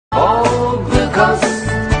glucose.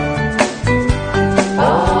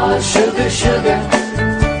 Ah, sugar, sugar,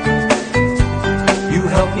 you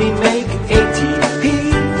help me make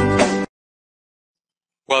ATP.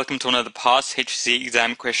 Welcome to another past HSC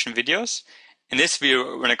exam question videos. In this video,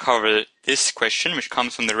 we're going to cover this question, which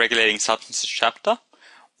comes from the Regulating Substances chapter.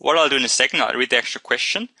 What I'll do in a second, I'll read the actual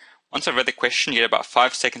question. Once I've read the question, you get about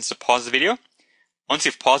 5 seconds to pause the video. Once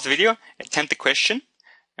you've paused the video, attempt the question,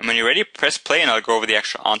 and when you're ready, press play and I'll go over the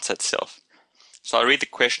actual answer itself. So I'll read the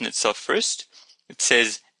question itself first. It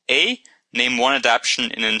says, A, name one adaptation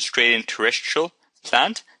in an Australian terrestrial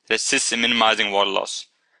plant that assists in minimizing water loss.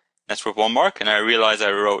 That's worth 1 mark, and I realize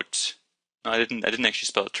I wrote, no, I didn't actually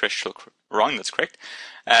spell terrestrial wrong, that's correct.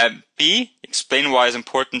 B, explain why it's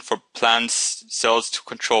important for plant cells to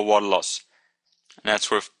control water loss. And that's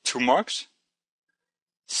worth 2 marks.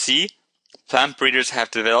 C, plant breeders have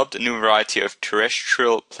developed a new variety of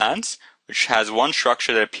terrestrial plants which has one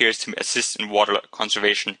structure that appears to assist in water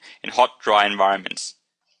conservation in hot, dry environments.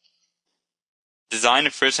 Design a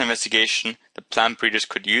first investigation that plant breeders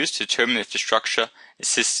could use to determine if the structure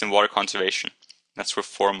assists in water conservation. That's worth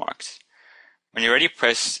 4 marks. When you're ready,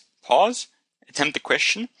 press pause, attempt the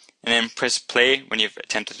question, and then press play when you've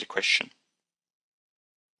attempted the question.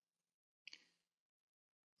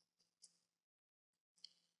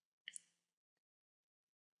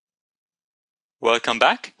 Welcome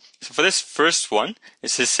back. So for this first one, it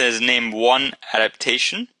says name one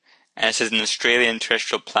adaptation, and it says an Australian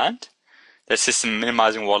terrestrial plant that assists in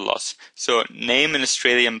minimizing water loss. So name an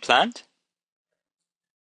Australian plant,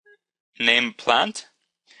 name plant,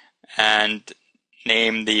 and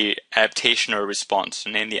name the adaptation or response. So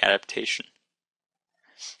name the adaptation.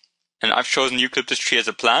 And I've chosen eucalyptus tree as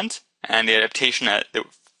a plant, and the adaptation at the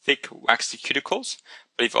thick waxy cuticles.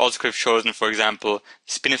 But you've also could have chosen, for example,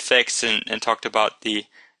 spinifex and talked about the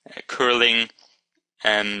curling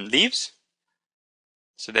leaves,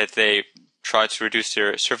 so that they try to reduce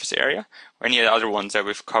their surface area, or any of the other ones that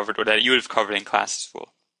we've covered or that you would have covered in class as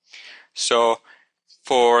well. So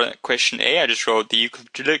for question A, I just wrote the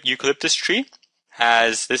eucalyptus tree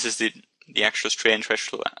has, this is the actual Australian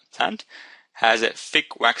terrestrial plant, has a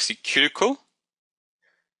thick waxy cuticle.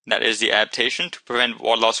 That is the adaptation to prevent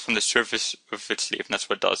water loss from the surface of its leaf, and that's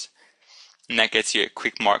what it does. And that gets you a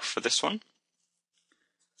quick mark for this one.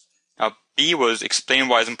 Now B was explain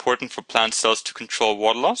why it's important for plant cells to control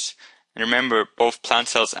water loss. And remember, both plant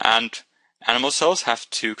cells and animal cells have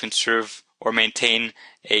to conserve or maintain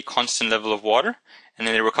a constant level of water. And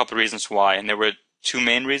then there were a couple of reasons why, and there were 2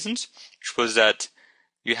 main reasons, which was that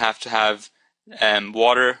you have to have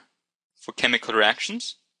water for chemical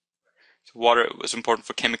reactions. So water was important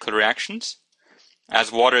for chemical reactions,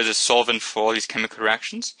 as water is a solvent for all these chemical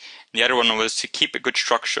reactions. And the other one was to keep a good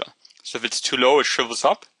structure. So if it's too low, it shrivels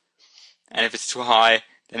up, and if it's too high,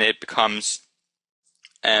 then it becomes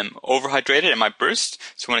overhydrated, it might burst.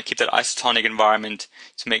 So we want to keep that isotonic environment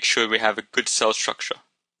to make sure we have a good cell structure.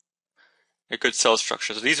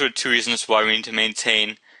 So these were 2 reasons why we need to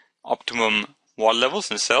maintain optimum water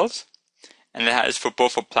levels in cells, and that is for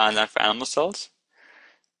both for plant and for animal cells.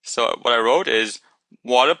 So what I wrote is,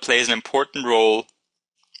 water plays an important role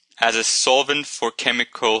as a solvent for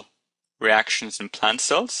chemical reactions in plant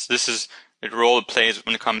cells. This is the role it plays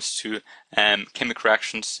when it comes to chemical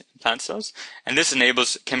reactions in plant cells, and this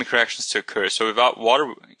enables chemical reactions to occur. So without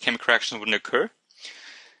water, chemical reactions wouldn't occur.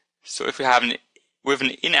 So if we have with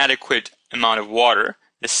an inadequate amount of water,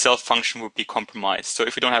 the cell function would be compromised. So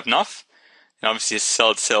if we don't have enough, then obviously the cell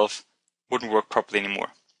itself wouldn't work properly anymore.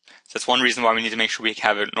 So that's one reason why we need to make sure we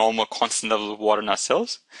have a normal constant level of water in our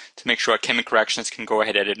cells, to make sure our chemical reactions can go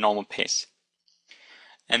ahead at a normal pace.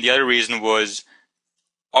 And the other reason was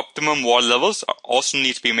optimum water levels also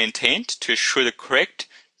need to be maintained to assure the correct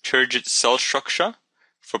turgid cell structure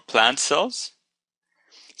for plant cells.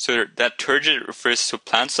 So that turgid refers to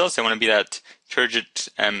plant cells. They want to be that turgid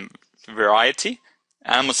variety.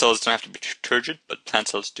 Animal cells don't have to be turgid, but plant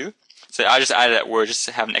cells do. So I just added that word just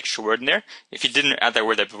to have an extra word in there. If you didn't add that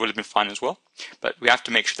word, that would have been fine as well. But we have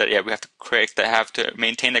to make sure that, we have to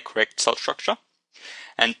maintain the correct cell structure.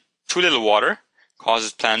 And too little water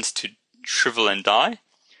causes plants to shrivel and die,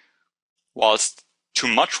 whilst too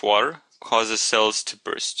much water causes cells to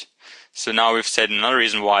burst. So now we've said another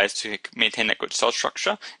reason why is to maintain that good cell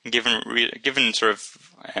structure, and given sort of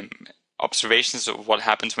observations of what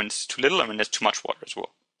happens when it's too little and when there's too much water as well.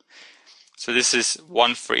 So this is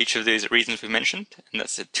 1 for each of these reasons we mentioned, and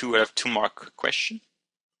that's a 2 out of 2 mark question.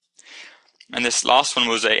 And this last one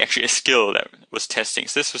was actually a skill that was testing.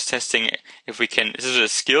 So this was testing if we can, this is a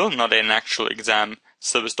skill, not an actual exam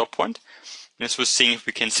syllabus dot point. And this was seeing if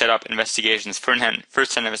we can set up investigations,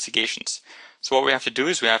 first-hand investigations. So what we have to do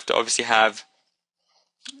is we have to obviously have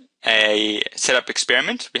a setup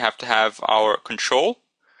experiment, we have to have our control,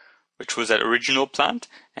 which was that original plant,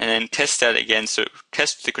 and then test that again. So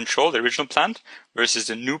test the control, the original plant, versus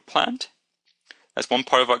the new plant. That's one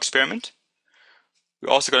part of our experiment. We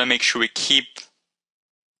also got to make sure we keep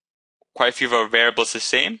quite a few of our variables the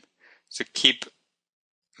same. So keep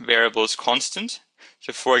variables constant.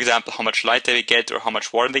 So for example, how much light they get or how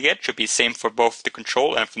much water they get should be the same for both the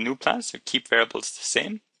control and for the new plant. So keep variables the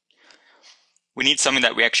same. We need something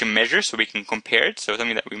that we actually measure so we can compare it. So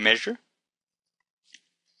something that we measure.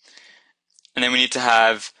 And then we need to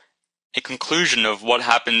have a conclusion of what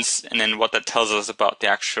happens and then what that tells us about the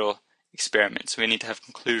actual experiment. So we need to have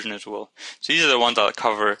conclusion as well. So these are the ones I'll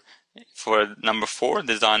cover for number 4,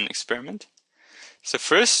 design an experiment. So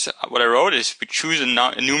first, what I wrote is we choose a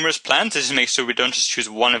numerous plants. This makes sure we don't just choose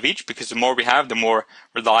one of each, because the more we have, the more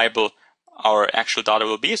reliable our actual data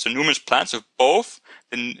will be. So numerous plants of both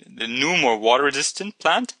the new, more water-resistant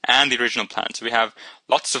plant and the original plant. So we have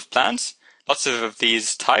lots of plants, lots of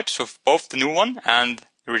these types of both the new one and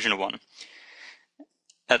the original one.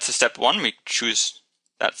 That's a step 1. We choose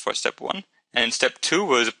that for step 1. And step 2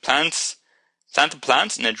 was plant the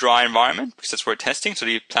plants in a dry environment, because that's what we're testing. So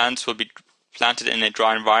the plants will be planted in a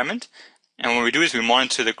dry environment. And what we do is we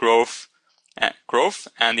monitor the growth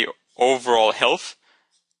and the overall health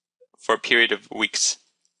for a period of weeks.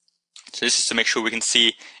 So this is to make sure we can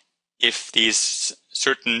see if these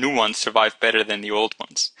certain new ones survive better than the old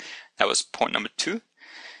ones. That was point number 2.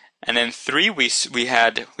 And then 3, we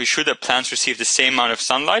should that plants receive the same amount of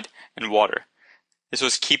sunlight and water. This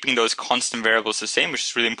was keeping those constant variables the same, which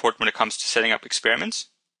is really important when it comes to setting up experiments.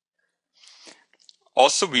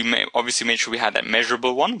 Also, we obviously made sure we had that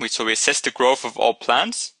measurable one. So we assessed the growth of all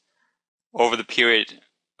plants over the period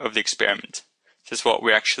of the experiment. This is what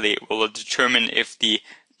we actually will determine if the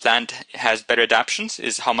plant has better adaptations,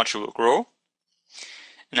 is how much it will grow.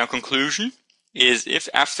 And our conclusion is if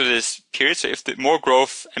after this period, so if the more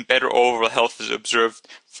growth and better overall health is observed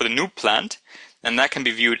for the new plant, then that can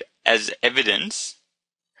be viewed as evidence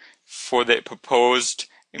for the proposed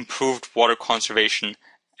improved water conservation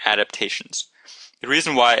adaptations. The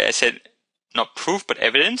reason why I said not proof but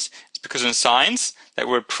evidence is because in science that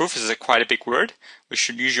word proof is quite a big word. We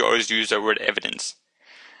should usually always use the word evidence.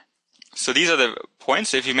 So these are the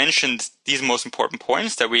points. So if you mentioned these most important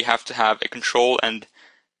points, that we have to have a control and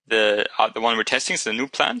the one we're testing, so the new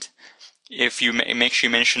plant. If you make sure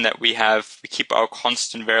you mention that we keep our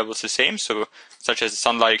constant variables the same, so such as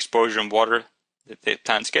sunlight exposure and water that the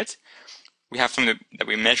plants get. We have something that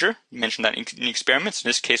we measure. We mentioned that in experiments. In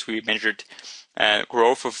this case, we measured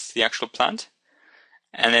growth of the actual plant.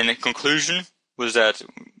 And then the conclusion was that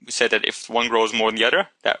we said that if one grows more than the other,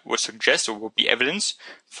 that would suggest or would be evidence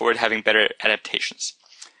for it having better adaptations.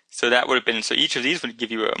 So that would have been, so each of these would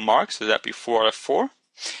give you a mark, so that'd be 4 out of 4.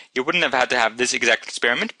 You wouldn't have had to have this exact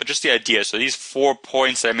experiment, but just the idea. So these 4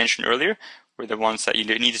 points that I mentioned earlier were the ones that you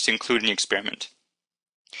needed to include in the experiment.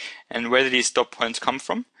 And where do these dot points come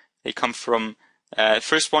from? They come from,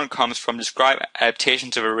 first one comes from describe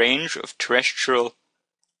adaptations of a range of terrestrial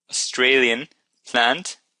Australian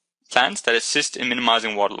plants that assist in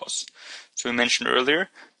minimizing water loss. So we mentioned earlier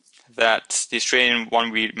that the Australian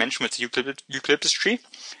one we mentioned was the eucalyptus tree,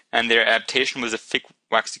 and their adaptation was a thick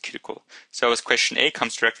waxy cuticle. So that was question A,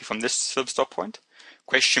 comes directly from this syllabus dot point.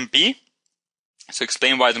 Question B, so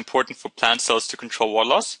explain why it's important for plant cells to control water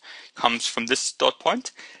loss, comes from this dot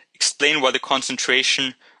point. Explain why the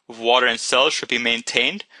concentration of water in cells should be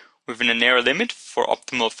maintained within a narrow limit for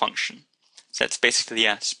optimal function. So that's basically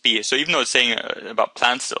B. So even though it's saying about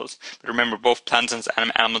plant cells, but remember both plant cells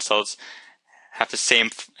and animal cells have the same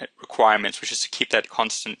requirements, which is to keep that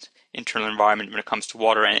constant internal environment when it comes to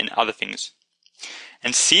water and other things.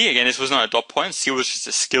 And C, again, this was not a dot point. C was just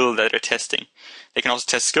a skill that they're testing. They can also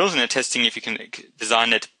test skills, and they're testing if you can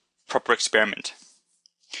design a proper experiment.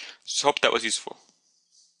 So I hope that was useful.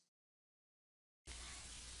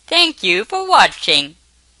 Thank you for watching.